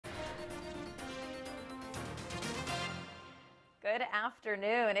Good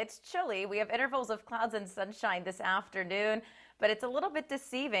afternoon. It's chilly. We have intervals of clouds and sunshine this afternoon, but it's a little bit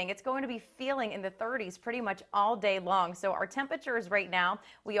deceiving. It's going to be feeling in the 30s pretty much all day long. So our temperatures right now,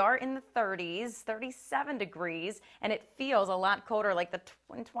 we are in the 30s, 37 degrees, and it feels a lot colder, like the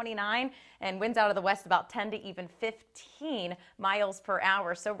 29, and winds out of the west about 10 to even 15 miles per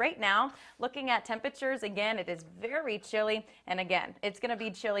hour. So right now, looking at temperatures, again, it is very chilly. And again, it's going to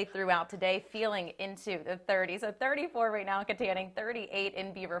be chilly throughout today, feeling into the 30s. So 34 right now in Katanning, 38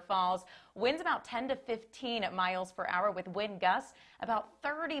 in Beaver Falls. Winds about 10 to 15 miles per hour with wind gusts about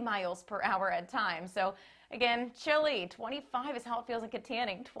 30 miles per hour at times. So again, chilly. 25 is how it feels in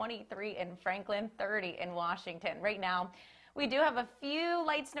Katanning, 23 in Franklin, 30 in Washington. Right now, we do have a few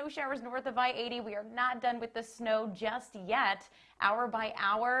light snow showers north of I-80. We are not done with the snow just yet. Hour by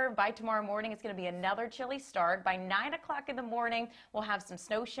hour, by tomorrow morning, it's going to be another chilly start. By 9 o'clock in the morning, we'll have some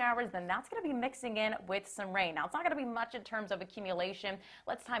snow showers. Then that's going to be mixing in with some rain. Now, it's not going to be much in terms of accumulation.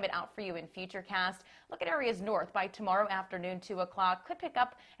 Let's time it out for you in Futurecast. Look at areas north by tomorrow afternoon, 2 o'clock. Could pick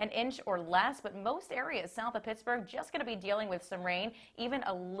up an inch or less, but most areas south of Pittsburgh just going to be dealing with some rain, even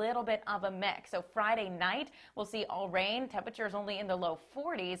a little bit of a mix. So Friday night, we'll see all rain. Temperatures only in the low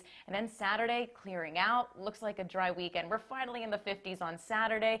 40s, and then Saturday clearing out. Looks like a dry weekend. We're finally in the 50s on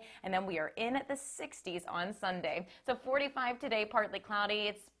Saturday, and then we are in at the 60s on Sunday. So 45 today, partly cloudy.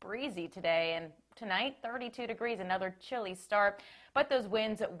 It's breezy today, and tonight 32 degrees, another chilly start, but those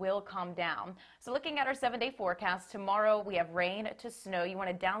winds will calm down. So looking at our 7-day forecast, tomorrow we have rain to snow. You want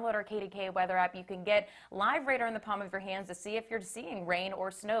to download our KDKA weather app. You can get live radar in the palm of your hands to see if you're seeing rain or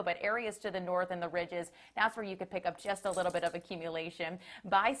snow, but areas to the north and the ridges, that's where you could pick up just a little bit of accumulation.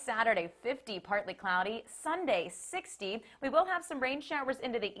 By Saturday, 50, partly cloudy. Sunday, 60. We will have some rain showers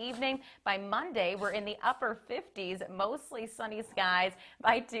into the evening. By Monday, we're in the upper 50s, mostly sunny skies.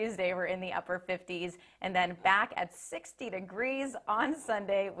 By Tuesday, we're in the upper 50s, and then back at 60 degrees on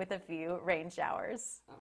Sunday with a few rain showers.